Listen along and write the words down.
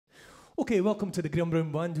Okay, welcome to the Graham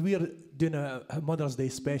Brown Band. We're doing a Mother's Day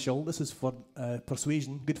special. This is for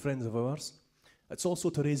Persuasion, good friends of ours. It's also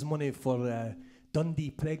to raise money for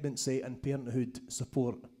Dundee pregnancy and parenthood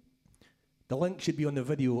support. The link should be on the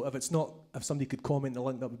video. If it's not, if somebody could comment the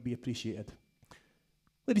link, that would be appreciated.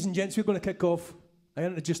 Ladies and gents, we're going to kick off. I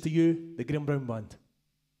introduce to you the Graham Brown Band.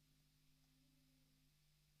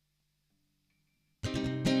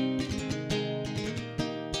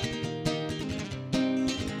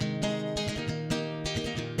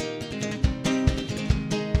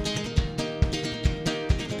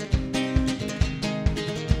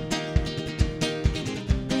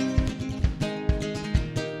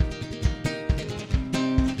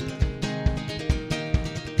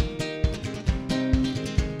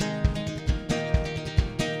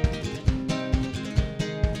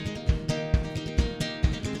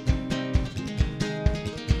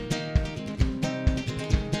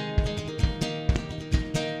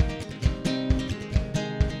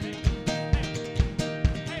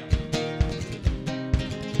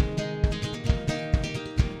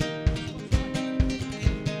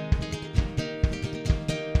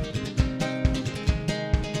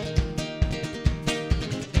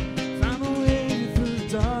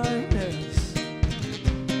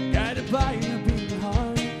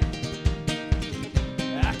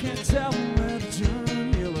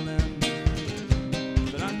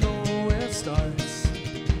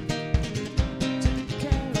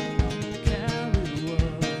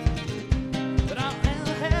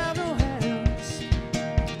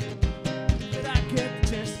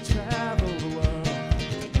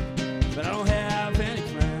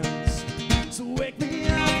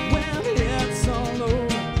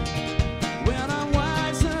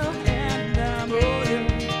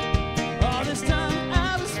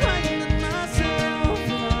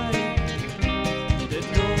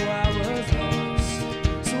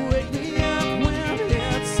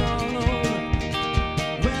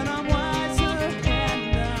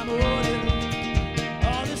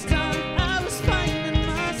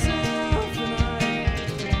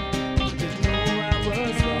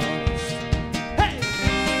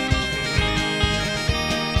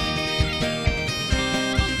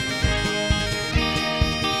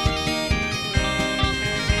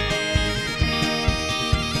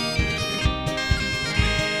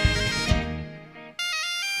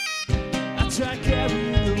 Try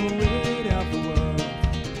carrying the weight of the world,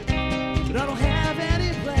 but I don't have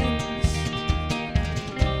any plans.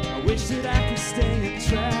 I wish that I could stay and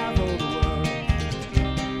travel the world,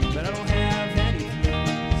 but I don't have any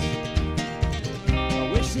plans.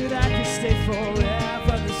 I wish that I could stay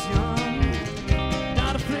forever this young,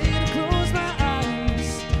 not afraid to close my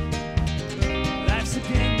eyes. Life's a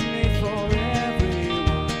game made for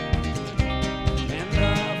everyone, and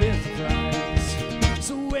love is the prize.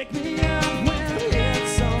 So wake me up.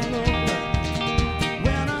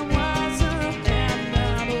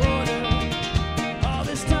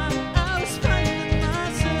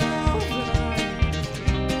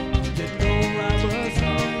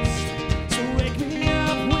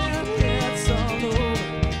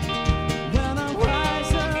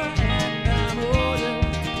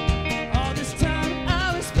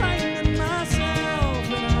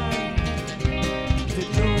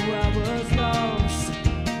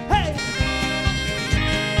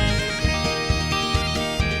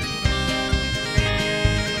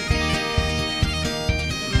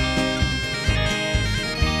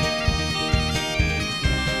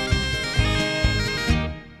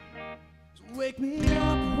 Wake me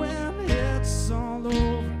up when it's all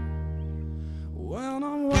over, when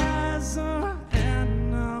I'm wiser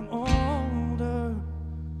and I'm older.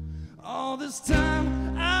 All this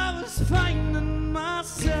time I was finding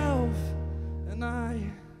myself, and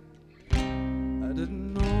I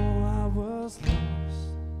didn't know I was lost.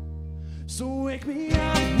 So wake me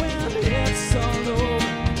up when it's all over.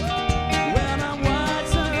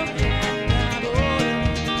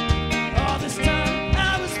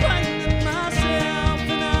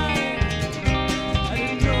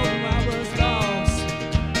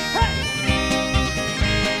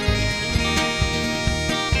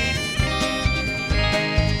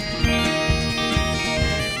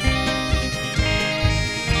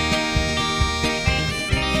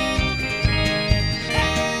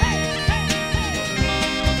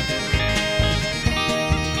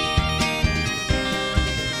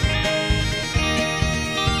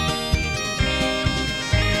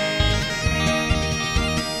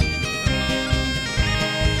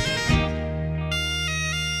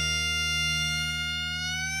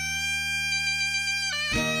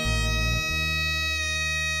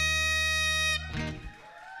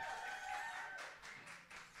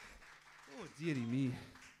 Oh, dearie me.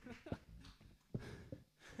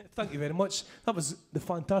 Thank you very much. That was the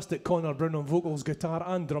fantastic Connor Brown on vocals, guitar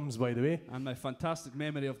and drums, by the way. And my fantastic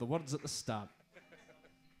memory of the words at the start.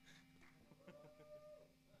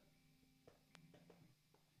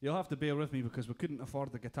 You'll have to bear with me because we couldn't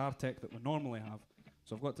afford the guitar tech that we normally have.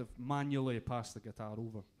 So I've got to manually pass the guitar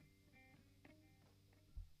over.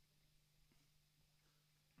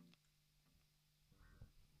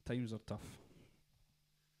 Times are tough.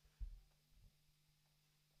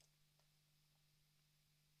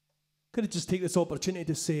 Could I just take this opportunity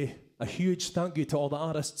to say a huge thank you to all the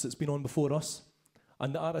artists that's been on before us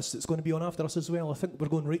and the artists that's going to be on after us as well. I think we're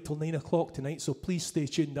going right till 9 o'clock tonight, so please stay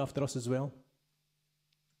tuned after us as well.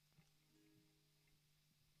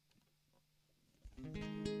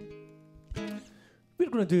 We're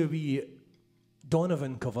going to do a wee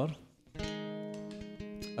Donovan cover,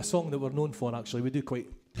 a song that we're known for actually. We do quite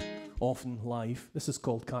often live. This is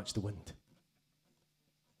called Catch the Wind.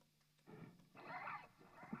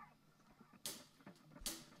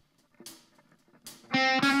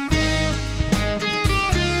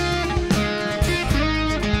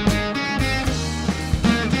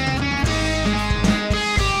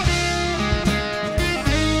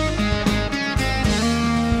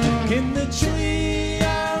 In the chilly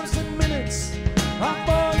hours and minutes of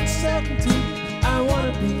uncertainty, I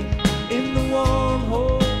want to be in the warm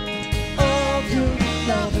home of your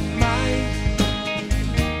love and mine,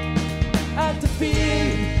 and to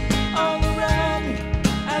feel all around me,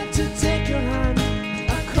 and to take your hand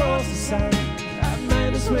across the sand. I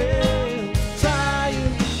might as well try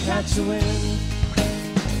and catch a wind.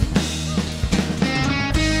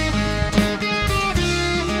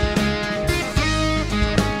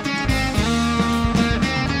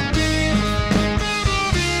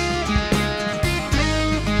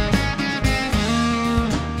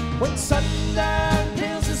 When sundown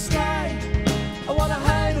pales the sky, I wanna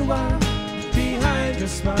hide a while behind your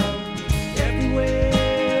smile.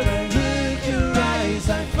 Everywhere I look, your eyes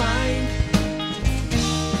I find.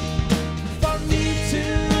 For me to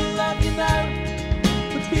love you now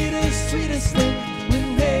would be the sweetest thing, would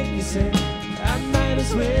make me sing. I might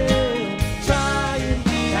as well try and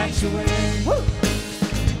catch a wind. Woo!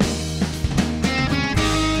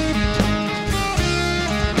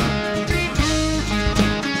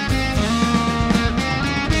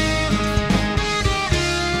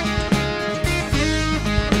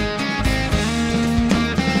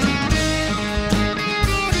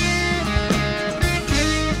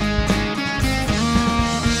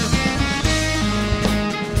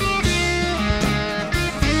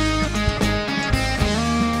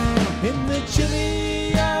 In the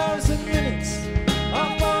chilly hours and minutes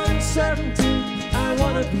of uncertainty, I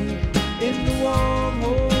wanna be in the warm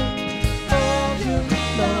home of your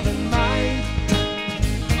love and mine,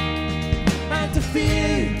 and to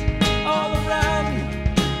feel all around me,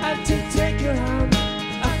 and to take your hand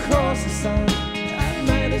across the sand. I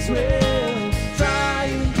might as well try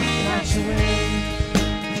and catch a wind.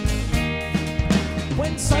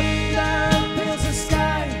 When sundown pales the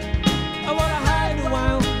sky, I wanna hide a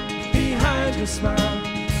while behind your smile.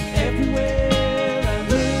 Everywhere I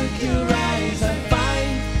look, your eyes I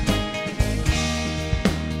find.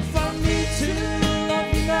 For me to love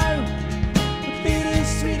you now would be the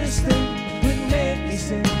sweetest thing, would make me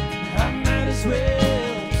sing. I might as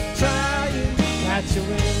well try and catch a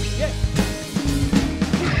wind. Yeah.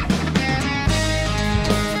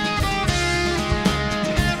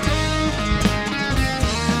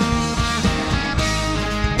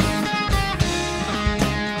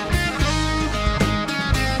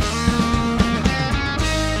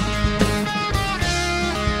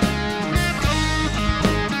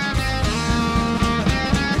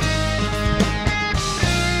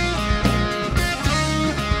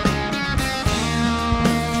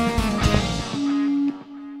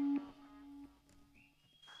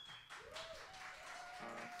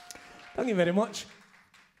 Thank you very much.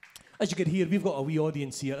 As you can hear, we've got a wee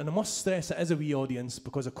audience here, and I must stress it is a wee audience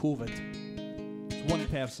because of COVID. It's one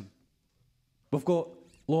person. We've got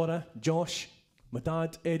Laura, Josh, my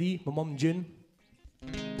dad, Eddie, my mum, June.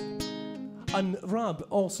 And Rab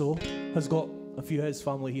also has got a few of his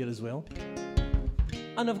family here as well.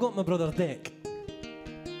 And I've got my brother Dick.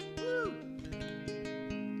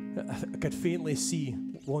 I could faintly see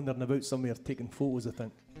wandering about somewhere taking photos, I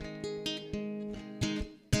think.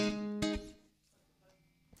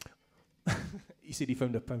 He said he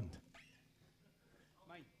found £1.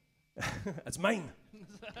 Mine. It's mine.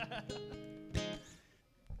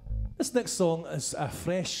 This next song is a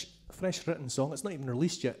fresh written song. It's not even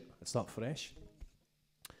released yet. It's that fresh.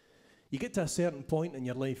 You get to a certain point in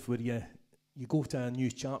your life where you go to a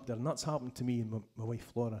new chapter, and that's happened to me and my wife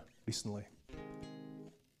Flora recently.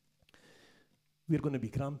 We're going to be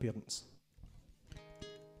grandparents.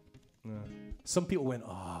 Yeah. Some people went,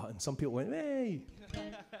 ah, and some people went, hey.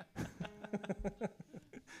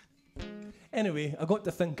 Anyway, I got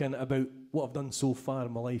to thinking about what I've done so far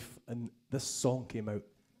in my life, and this song came out.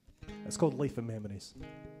 It's called Life and Memories.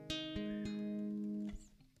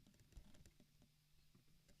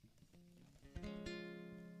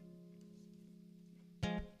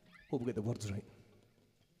 Hope we get the words right.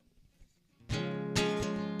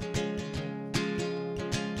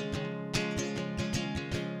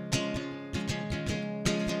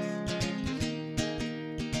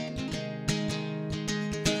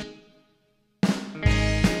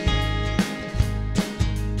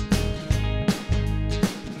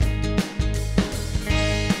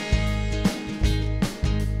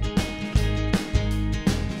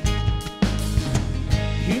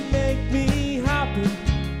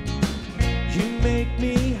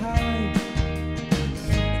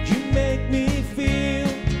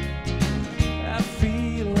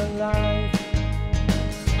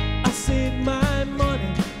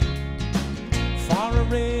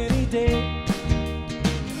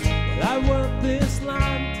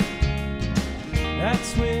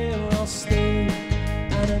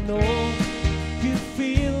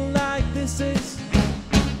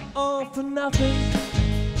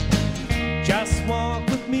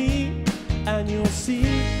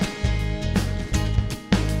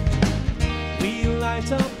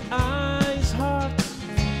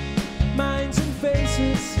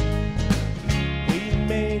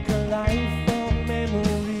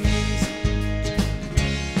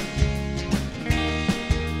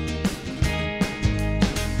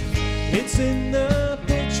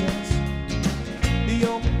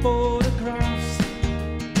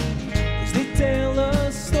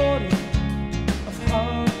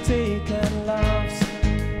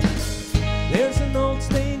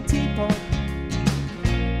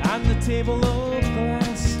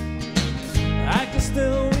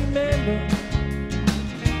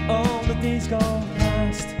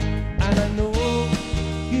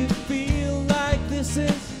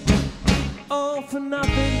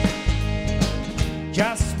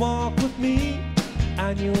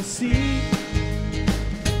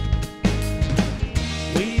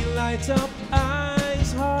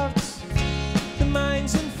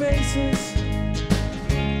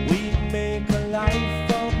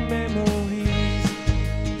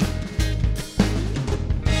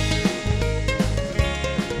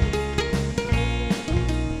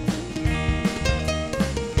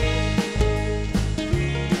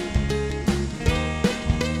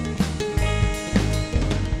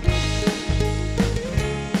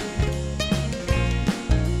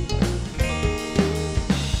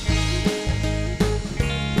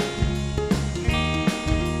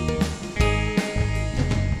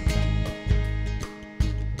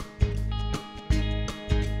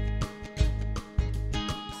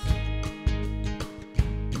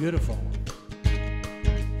 Beautiful.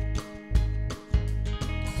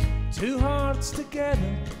 Two hearts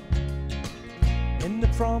together in the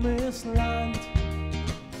promised land,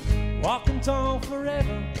 walking tall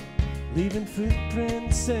forever, leaving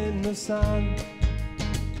footprints in the sand.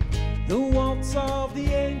 The waltz of the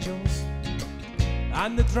angels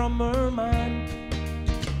and the drummer man,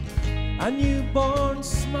 a newborn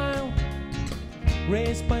smile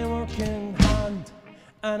raised by a working hand.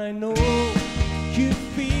 And I know you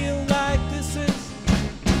feel like this is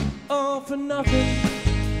all for nothing.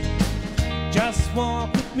 Just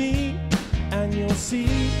walk with me and you'll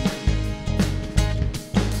see.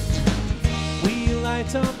 We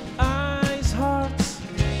light up eyes, hearts,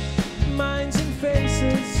 minds and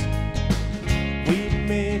faces. We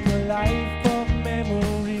make a life of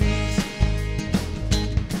memories.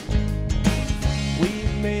 We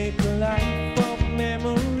make a life of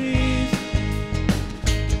memories.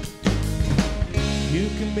 You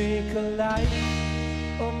can make a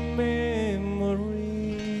life of memories.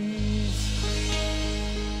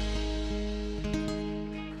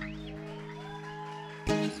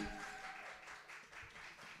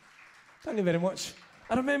 Thank you very much.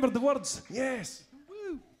 I remember the words. Yes.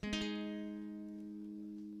 Woo.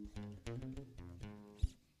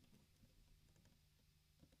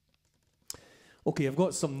 Okay, I've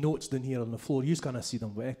got some notes down here on the floor. You can't see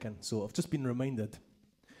them working, so I've just been reminded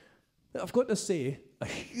that I've got to say a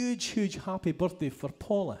huge, huge happy birthday for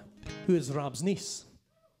Paula, who is Rab's niece.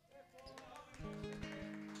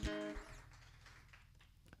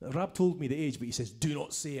 Rab told me the age, but he says, do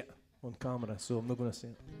not say it on camera, so I'm not going to say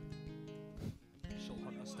it. She'll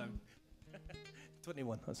hunt us down.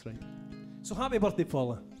 21, that's right. So happy birthday,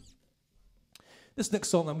 Paula. This next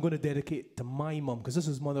song I'm going to dedicate to my mum, because this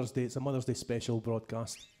is Mother's Day. It's a Mother's Day special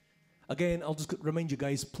broadcast. Again, I'll just remind you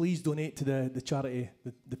guys, please donate to the charity.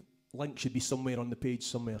 The link should be somewhere on the page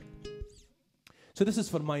somewhere. So this is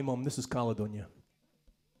for my mum. This is Caledonia.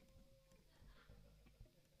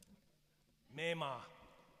 Mema.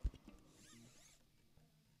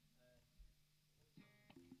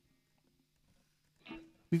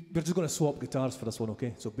 We're just going to swap guitars for this one,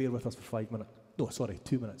 okay? So bear with us for 5 minutes. No, sorry,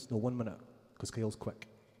 2 minutes. No, 1 minute, because Kyle's quick.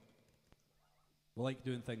 We like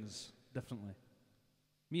doing things differently.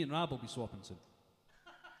 Me and Rab will be swapping soon.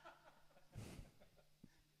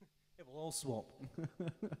 Yeah, we'll all swap.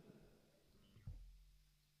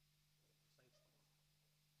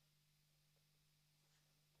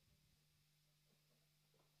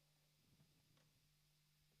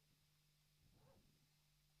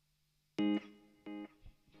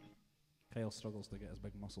 Kyle struggles to get his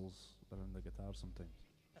big muscles around the guitar sometimes.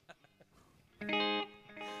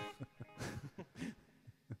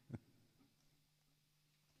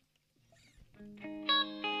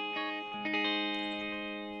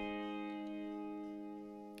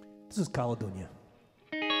 This is Caledonia.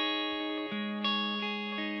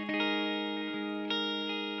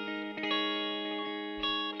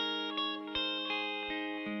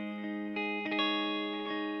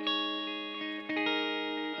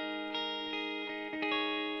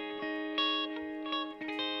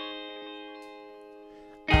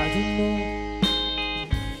 I don't know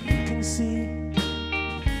if you can see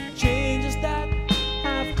changes that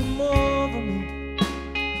have come over me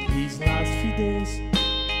these last few days.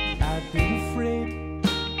 I've been afraid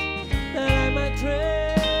that I might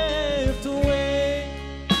drift away.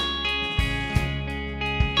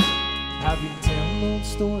 I've been telling old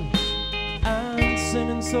stories and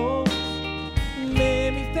singing songs,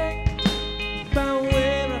 made me think about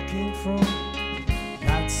where I came from.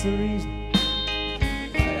 That's the reason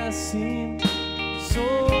I seem so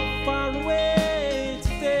far away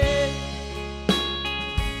today.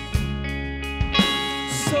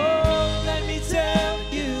 So let me tell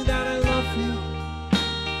you that I love you,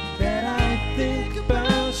 that I think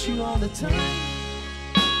about you all the time.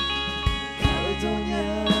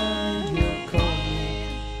 Caledonia, you're calling me.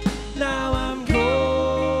 Now I'm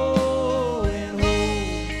going home.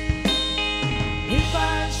 If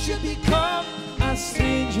I should become a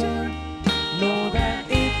stranger, know that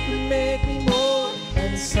it would make me more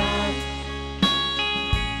than sad.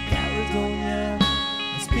 Caledonia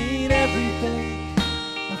has been everything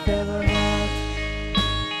I've ever had.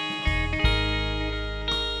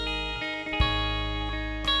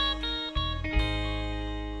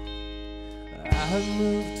 I've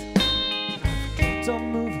moved, I've kept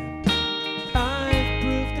on moving. I've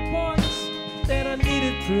proved the points that I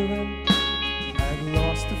needed proving. I've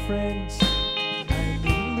lost the friends I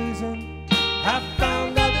needed losing. I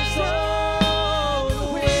found out there's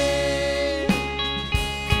no way.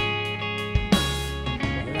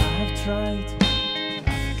 Well, I've tried,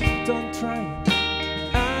 I've kept on trying.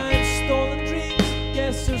 I've stolen dreams,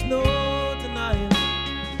 yes, there's no denying.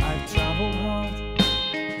 I've traveled hard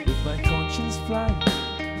with my conscience flying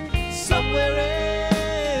somewhere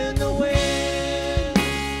in the wind.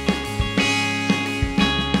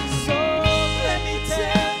 So let me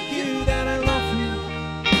tell you that I love you,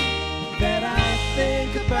 that I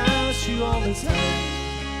think about you all the time.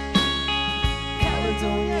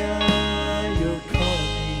 Caledonia, you're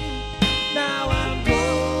calling me. Now I'm going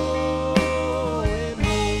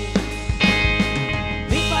home.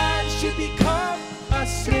 If I should become a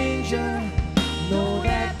stranger, know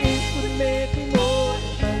that it would make me more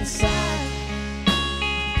than sad.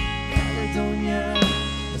 Caledonia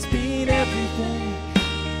has been everything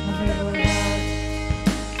I've ever had.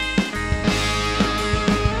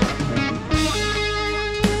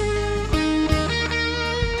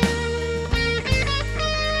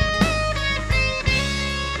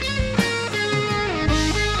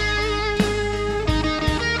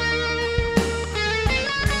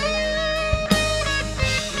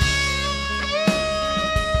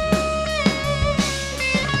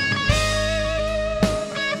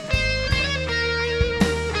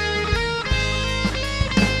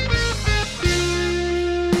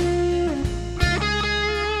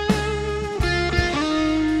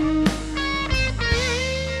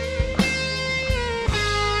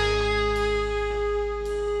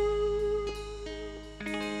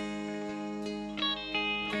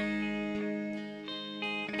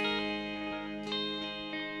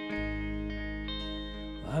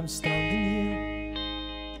 I'm standing here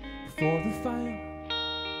before the fire,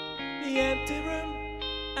 the empty room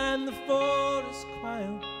and the forest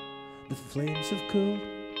quiet. The flames have cooled,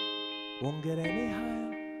 won't get any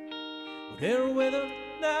higher. They're withered,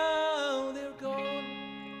 now they're gone.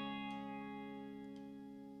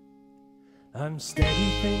 I'm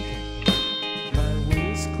steady thinking my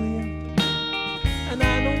way is clear, and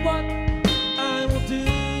I know what I will do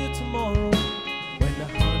tomorrow when the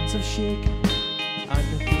hands are shaken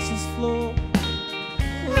and the kisses flow.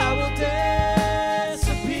 I will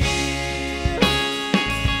disappear.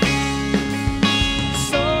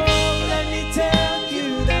 So let me tell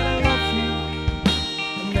you that I love you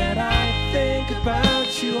and that I think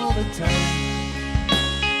about you all the time.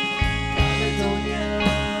 Caledonia,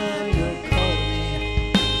 you're calling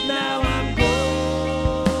me. Now I'm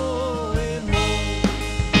going home.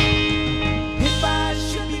 If I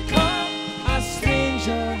should become a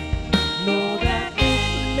stranger, know that it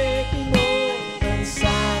would make me more than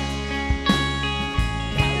sad.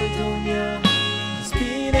 Caledonia has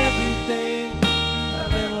been everything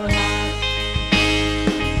I've ever had.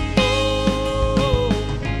 Oh,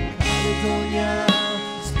 Caledonia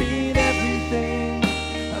has been everything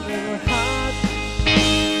I've ever had.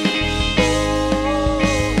 Oh,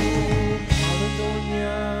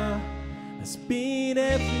 Caledonia has been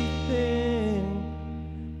everything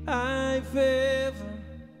I've ever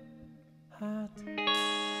had.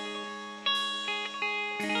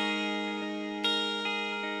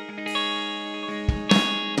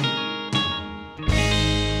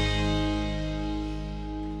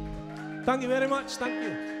 Thank you very much. Thank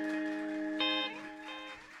you.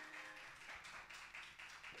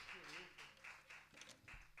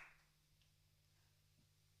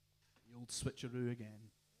 The old switcheroo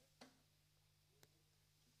again.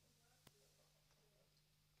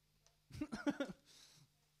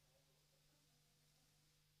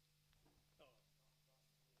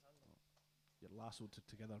 You're lassoed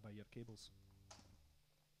together by your cables.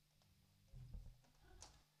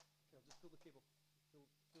 I'll just pull the cable.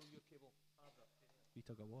 Pull your cable. We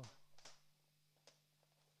tug a war.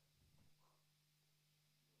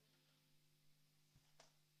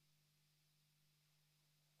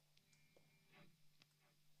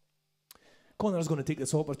 Connor's going to take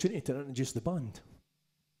this opportunity to introduce the band.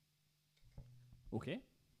 Okay.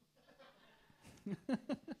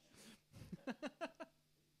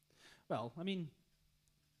 Well, I mean,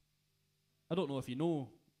 I don't know if you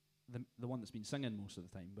know the one that's been singing most of the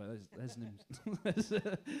time, but his name's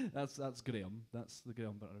that's Graham. That's the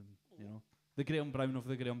Graham Brown, you know, the Graham Brown of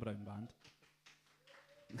the Graham Brown Band.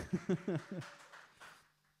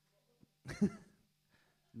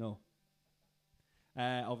 No.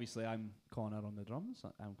 Obviously, I'm Connor on the drums.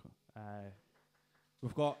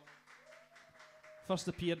 We've got first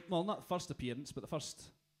appearance, well, not first appearance, but the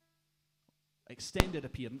first extended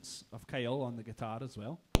appearance of Kyle on the guitar as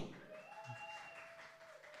well,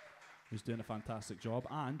 who's doing a fantastic job.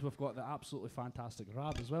 And we've got the absolutely fantastic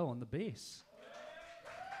Rab as well on the bass.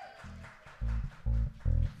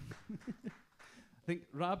 I think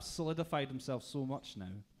Rab's solidified himself so much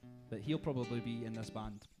now that he'll probably be in this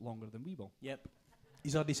band longer than we will. Yep.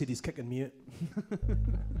 He's already said he's kicking me out.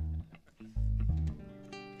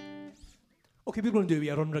 Okay, we're going to do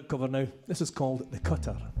a run rig cover now. This is called The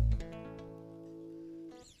Cutter.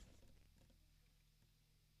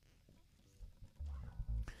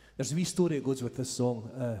 There's a wee story that goes with this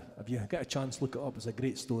song. If you get a chance, look it up. It's a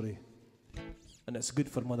great story. And it's good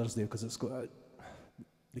for Mother's Day because it's got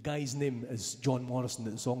the guy's name is John Morrison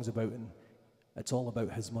that the song's about, and it's all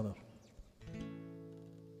about his mother.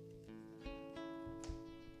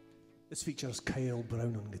 This features Kyle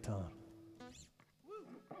Brown on guitar.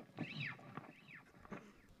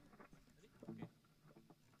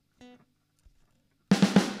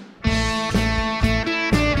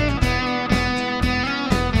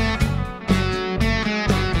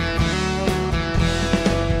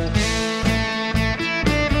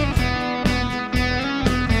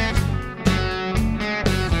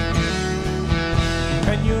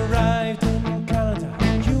 When you arrived in Canada,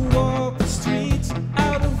 you walked the streets,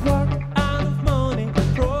 out of work, out of money,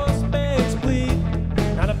 prospects bleak.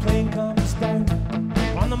 Now the plane comes down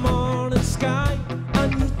on the morning sky,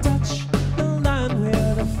 and you touch the land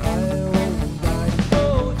where the fire will die.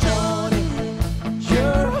 Oh, Johnny,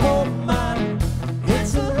 you're home, man.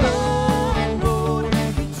 It's a long road.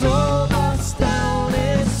 You drove us down.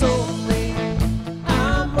 It's only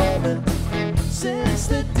a moment since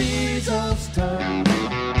the diesel's turned.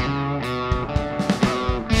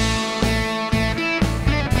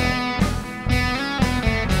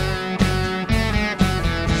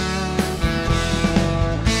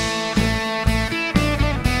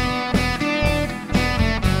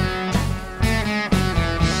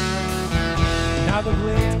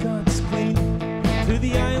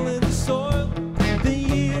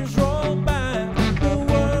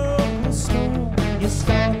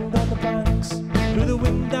 stand on the banks through the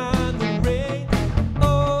wind and the rain.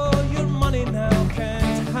 Oh, your money now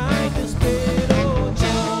can't hide this pain. Oh,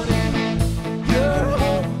 Johnny, you're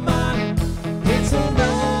home, man. It's a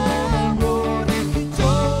long road. You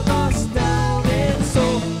drove us down. It's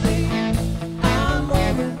only a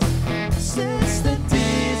moment since the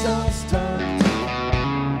diesel's turned.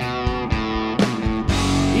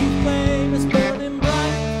 Each flame is burning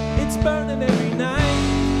bright. It's burning every night.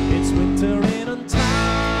 It's winter in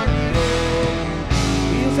Ontario.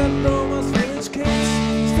 Wheels and Roma's village kids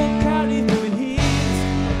still carry through the heat,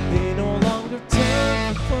 and they no longer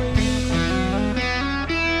turn for you.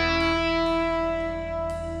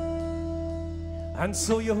 And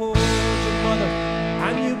so you hold your mother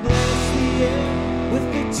and you bless the air with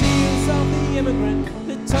the tears of the immigrant,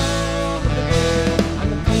 the tongue of the air,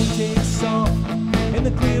 and the plane takes off in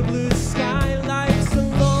the clear blue sky. Life's a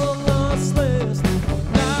long lost list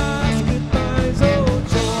of last goodbyes. Oh,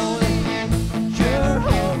 Johnny, you're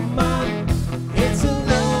home, man. It's a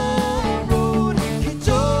long road. You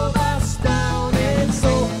drove us down. It's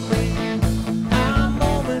only a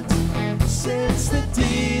moment since the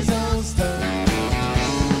diesel's turned.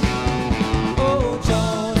 Oh,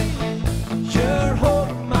 Johnny, you're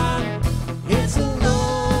home, man. It's a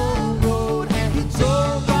long road. You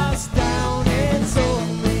drove us down. It's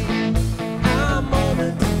only a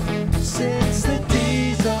moment since the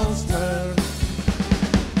diesel's turned.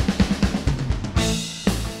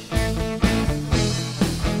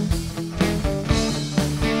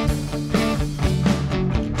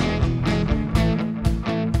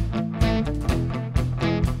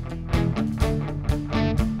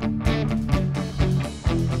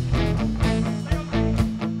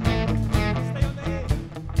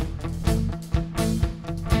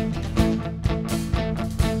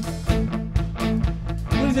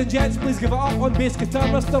 Ladies and gents, please give it up on bass guitar,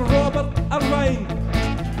 Mr. Robert Irvine.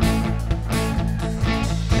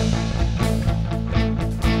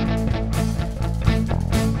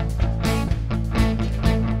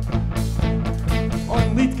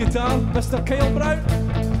 On lead guitar, Mr. Kyle Brown.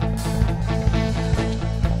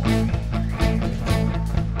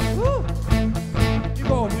 Woo! You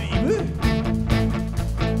got a wooty woo.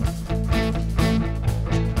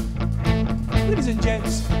 Ladies and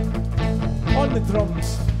gents, on the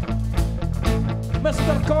drums,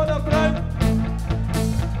 Mr. Connor Brown.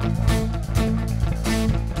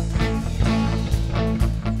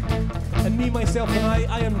 And me, myself and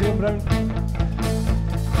I am Graham Brown.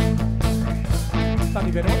 Thank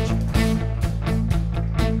you very much.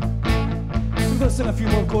 We're going to sing a few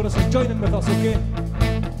more choruses. Join in with us, okay?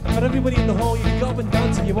 For everybody in the hall, you can get up and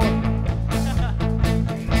dance if you want.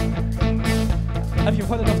 Have you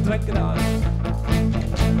had enough drink in that?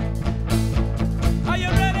 Are you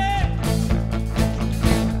ready?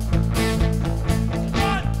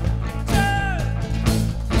 1, 2.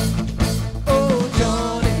 Oh,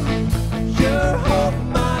 Johnny, you're home,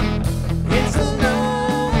 man. It's a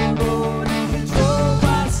long road. You drove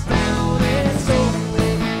us down. It's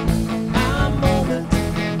only a moment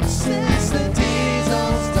since the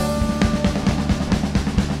diesel's done.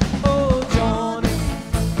 Oh, Johnny,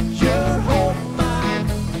 you're home, man.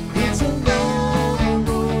 It's a long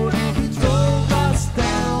road. You drove us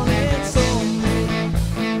down. It's only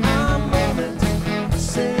a moment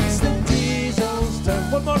since the diesel's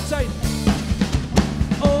done. One more time.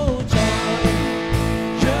 Oh, Johnny,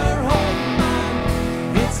 you're home, man.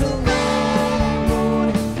 It's a long road.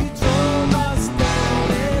 You drove us down.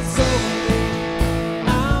 It's only a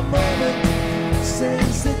moment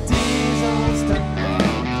since the diesel's done.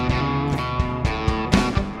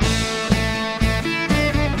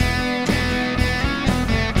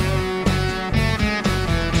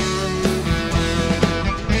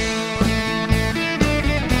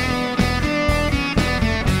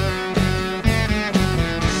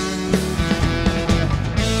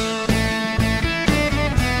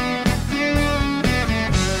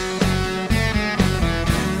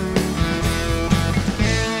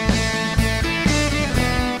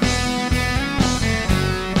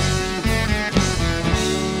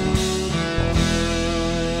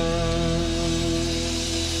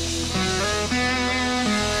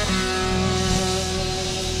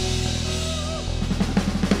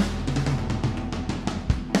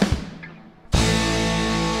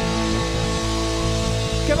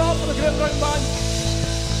 Give it up for the Graham Brown Band.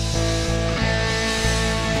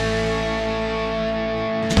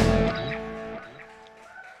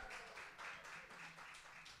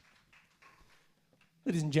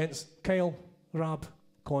 Ladies and gents, Kyle, Rab,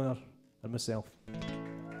 Connor, and myself.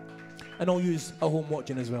 And I'll use at home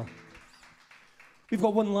watching as well. We've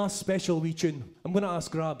got one last special wee tune. I'm going to ask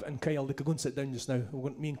Grab and Kyle, they could go and sit down just now.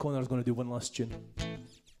 Me and Connor are going to do one last tune.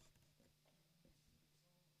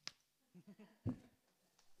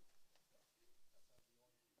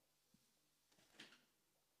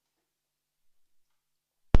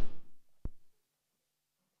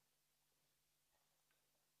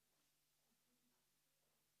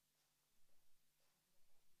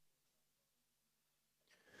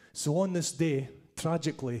 So on this day,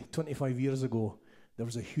 tragically, 25 years ago, there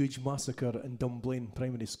was a huge massacre in Dundee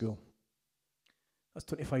Primary School. That's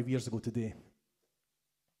 25 years ago today.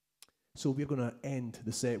 So we're going to end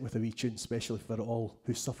the set with a wee tune, especially for all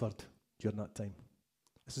who suffered during that time.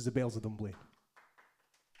 This is the Bells of Dundee.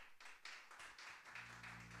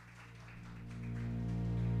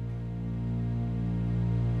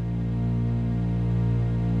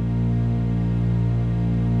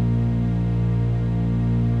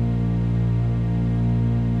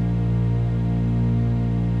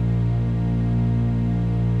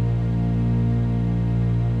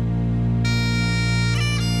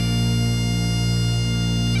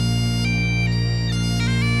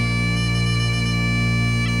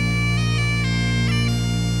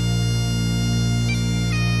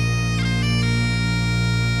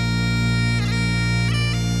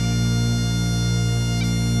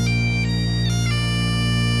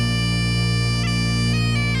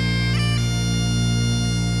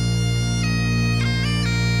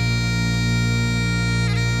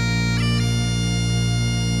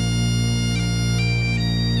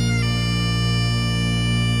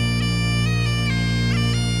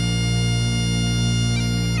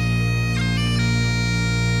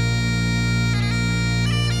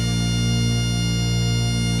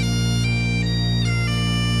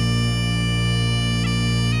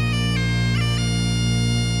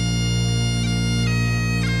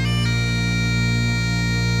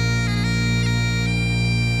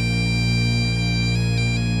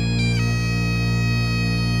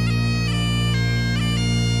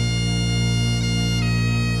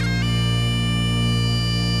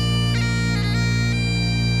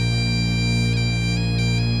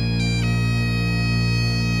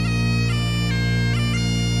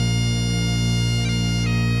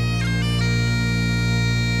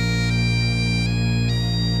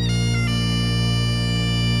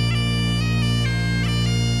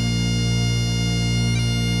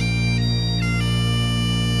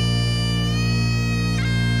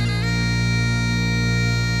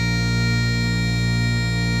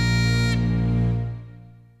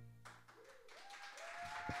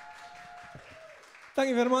 Thank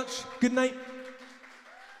you very much. Good night.